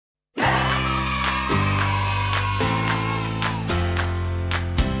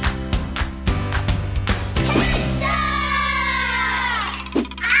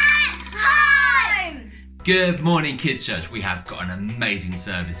Good morning, Kids Church. We have got an amazing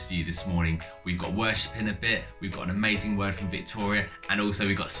service for you this morning. We've got worship in a bit, we've got an amazing word from Victoria, and also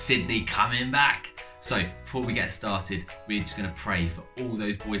we've got Sydney coming back. So before we get started, we're just going to pray for all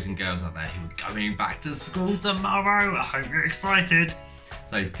those boys and girls out there who are going back to school tomorrow. I hope you're excited.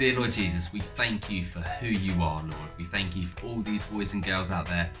 So dear Lord Jesus, we thank you for who you are, Lord. We thank you for all these boys and girls out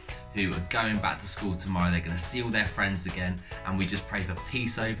there who are going back to school tomorrow. They're going to see all their friends again, and we just pray for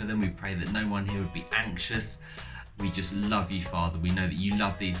peace over them. We pray that no one here would be anxious. We just love you, Father. We know that you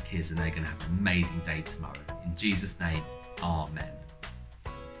love these kids and they're going to have an amazing day tomorrow. In Jesus' name, amen.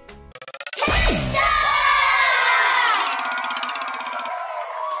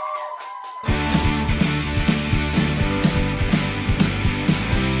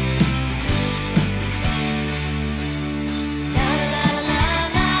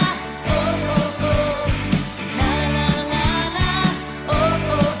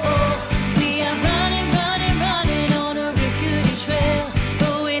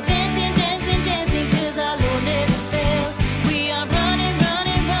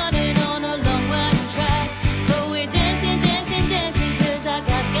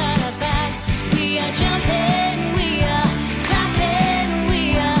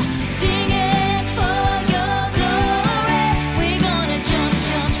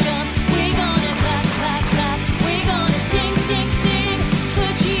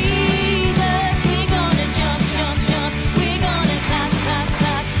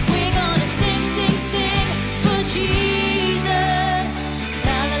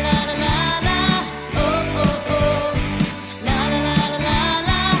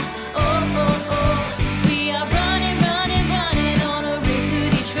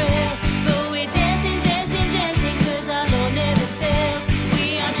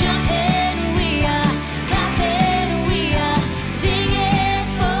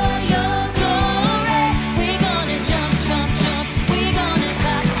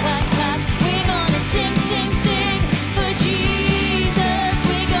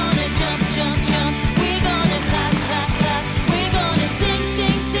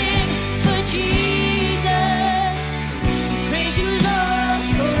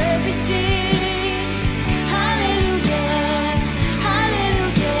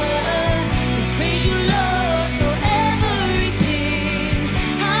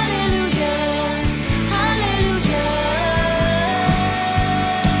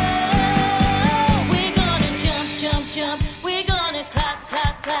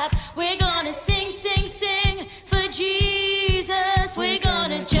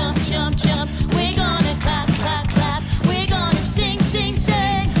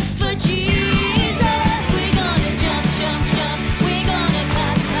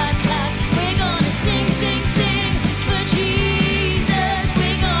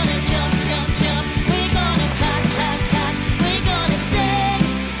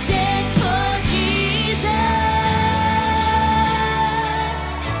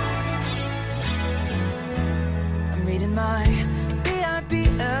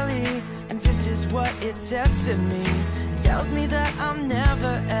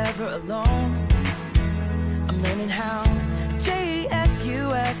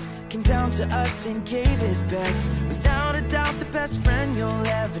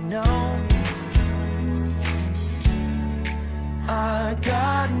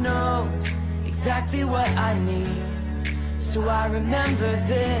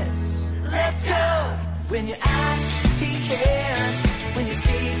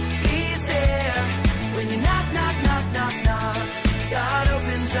 Knock, knock, knock, knock. God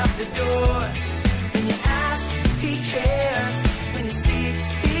opens up the door.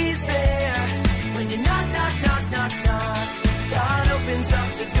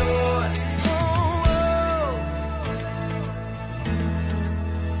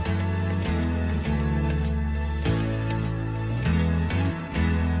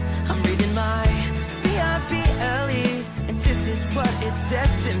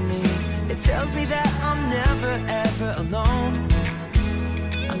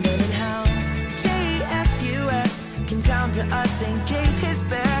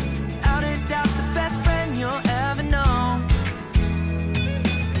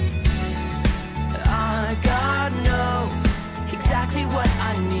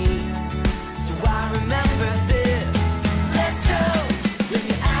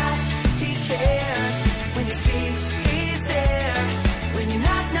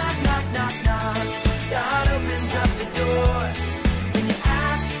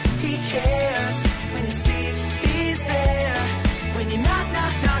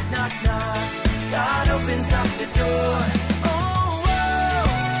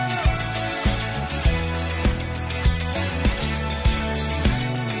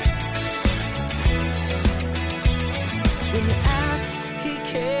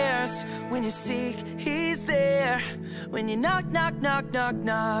 when you seek, He's there. When you knock, knock, knock, knock,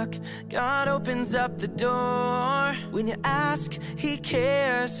 knock, God opens up the door. When you ask, He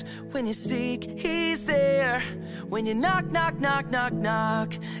cares. When you seek, He's there. When you knock, knock, knock, knock,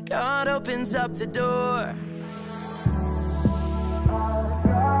 knock, God opens up the door.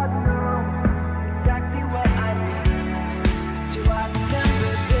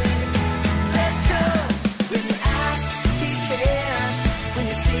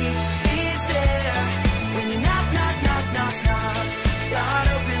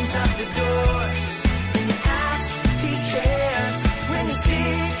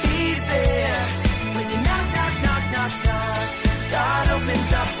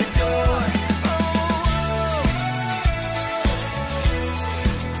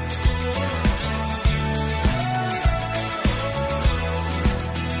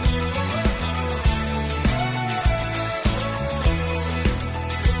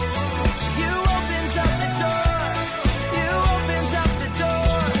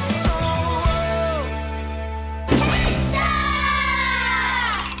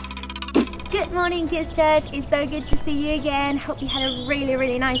 Good morning, Kids Church. It's so good to see you again. Hope you had a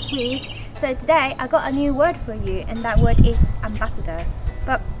really nice week. So today I got a new word for you, and that word is ambassador.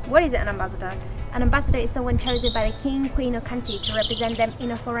 But what is an ambassador? An ambassador is someone chosen by the king, queen or country to represent them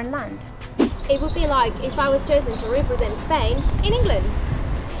in a foreign land. It would be like if I was chosen to represent Spain in England.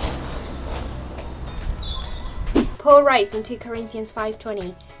 Paul writes in 2 Corinthians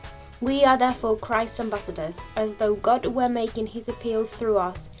 5:20, "We are therefore Christ's ambassadors, as though God were making his appeal through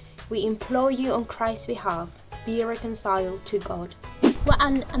us. We implore you on Christ's behalf, be reconciled to God." What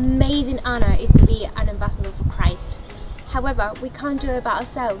an amazing honor it is to be an ambassador for Christ. However, we can't do it by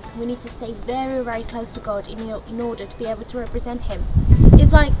ourselves. We need to stay very close to God in order to be able to represent him.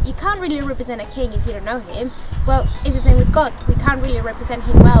 It's like you can't really represent a king if you don't know him. Well, it's the same with God. We can't really represent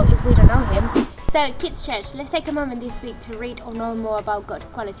him well if we don't know him. So, Kids Church, let's take a moment this week to read or know more about God's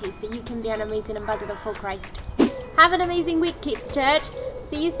qualities so you can be an amazing ambassador for Christ. Have an amazing week, Kids Church.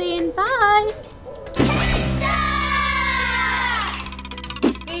 See you soon. Bye.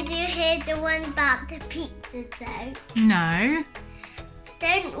 Did you hear the one about the pizza dough? No.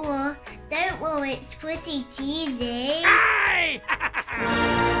 Don't worry, it's pretty cheesy.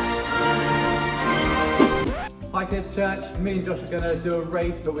 Hi Kids Church, me and Josh are going to do a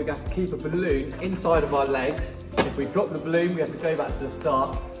race, but we're going to have to keep a balloon inside of our legs. If we drop the balloon, we have to go back to the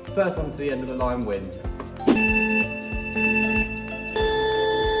start. First one to the end of the line wins.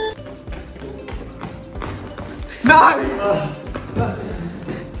 No!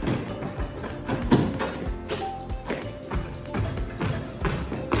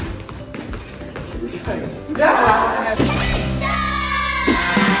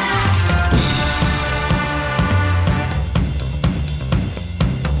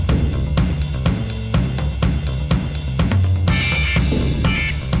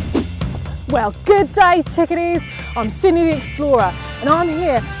 Well, good day, chickadees. I'm Sydney the Explorer, and I'm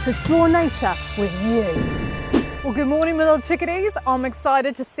here to explore nature with you. Well, good morning, my little chickadees. I'm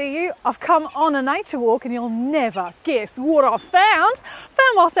excited to see you. I've come on a nature walk, and you'll never guess what I found.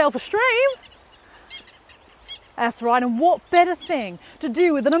 Found myself a stream. That's right, and what better thing to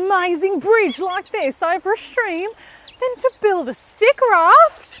do with an amazing bridge like this over a stream than to build a stick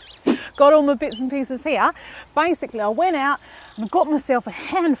raft? Got all my bits and pieces here. Basically, I went out and got myself a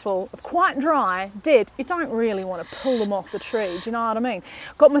handful of quite dry, dead, you don't really want to pull them off the tree, do you know what I mean?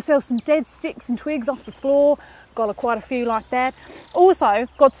 Got myself some dead sticks and twigs off the floor, got quite a few like that. Also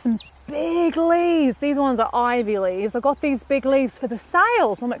got some big leaves, these ones are ivy leaves. I got these big leaves for the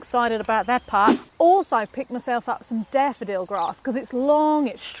sails, I'm excited about that part. Also picked myself up some daffodil grass because it's long,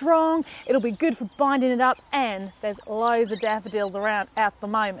 it's strong, it'll be good for binding it up, and there's loads of daffodils around at the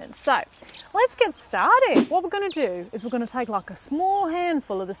moment. So let's get started. What we're going to do is we're going to take like a small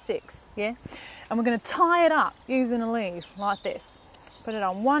handful of the sticks, yeah? And we're going to tie it up using a leaf like this. Put it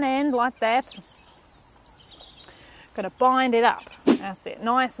on one end like that. Going to bind it up. That's it,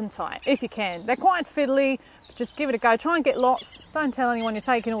 nice and tight, if you can. They're quite fiddly, but just give it a go. Try and get lots. Don't tell anyone you're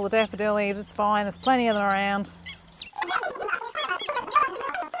taking all the daffodil leaves, it's fine. There's plenty of them around.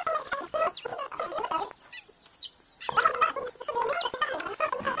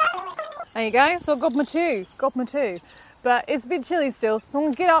 There you go, so I got my two, But it's a bit chilly still, so I'm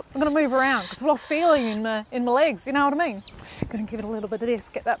going to get up, I'm going to move around because I've lost feeling in my legs, you know what I mean? Going to give it a little bit of this,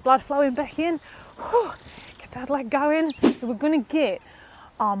 get that blood flowing back in. Whew, get that leg going. So we're going to get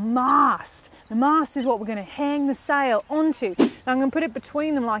our mast. The mast is what we're going to hang the sail onto. Now I'm going to put it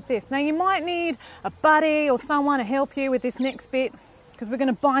between them like this. Now you might need a buddy or someone to help you with this next bit, because we're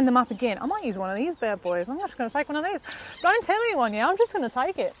going to bind them up again. I might use one of these bad boys. I'm just going to take one of these. Don't tell anyone, yeah, I'm just going to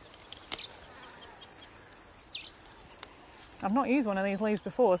take it. I've not used one of these leaves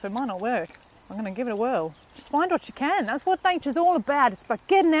before, so it might not work. I'm going to give it a whirl. Just find what you can. That's what nature's all about. It's about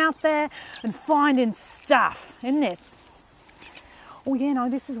getting out there and finding stuff, isn't it? Oh yeah, no,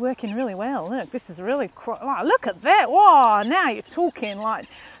 this is working really well. Look, this is really, oh, look at that. Whoa, now you're talking. Like,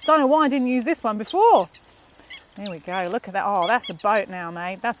 don't know why I didn't use this one before. There we go, look at that. Oh, that's a boat now,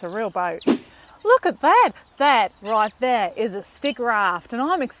 mate. That's a real boat. Look at that. That right there is a stick raft, and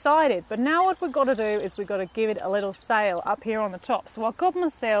I'm excited. But now what we've got to do is we've got to give it a little sail up here on the top. So I've got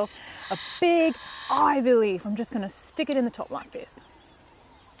myself a big ivy leaf. I'm just going to stick it in the top like this.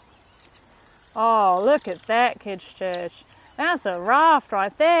 Oh, look at that, Kids Church. That's a raft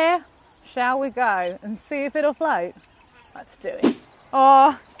right there. Shall we go and see if it'll float? Let's do it.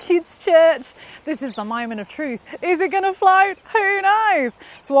 Oh, Kids Church, this is the moment of truth. Is it going to float? Who knows?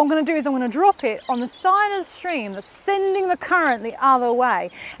 So what I'm going to do is I'm going to drop it on the side of the stream that's sending the current the other way.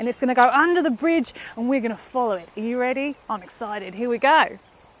 And it's going to go under the bridge and we're going to follow it. Are you ready? I'm excited. Here we go.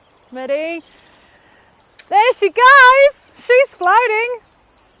 Ready? There she goes. She's floating.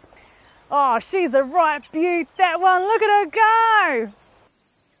 Oh, she's a right beaut, that one. Look at her go.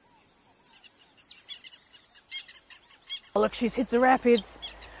 Oh, look, she's hit the rapids.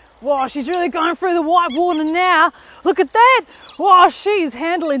 Wow, she's really going through the white water now. Look at that. Wow, she's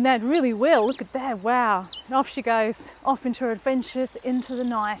handling that really well. Look at that, wow. And off she goes, off into her adventures into the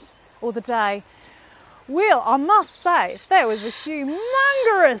night or the day. Well, I must say, that was a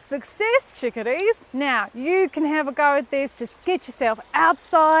humongous success, chickadees. Now, you can have a go at this. Just get yourself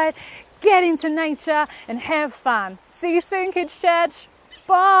outside, get into nature and have fun. See you soon, Kids Church.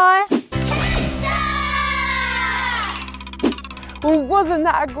 Bye. Well, wasn't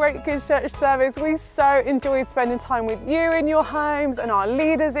that a great Kids Church service? We so enjoyed spending time with you in your homes and our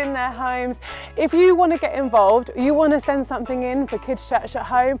leaders in their homes. If you want to get involved, you want to send something in for Kids Church at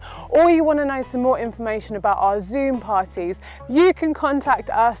home, or you want to know some more information about our Zoom parties, you can contact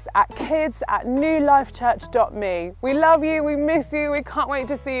us at kids@newlifechurch.me. We love you, we miss you, we can't wait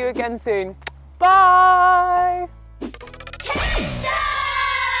to see you again soon. Bye! Kids Church!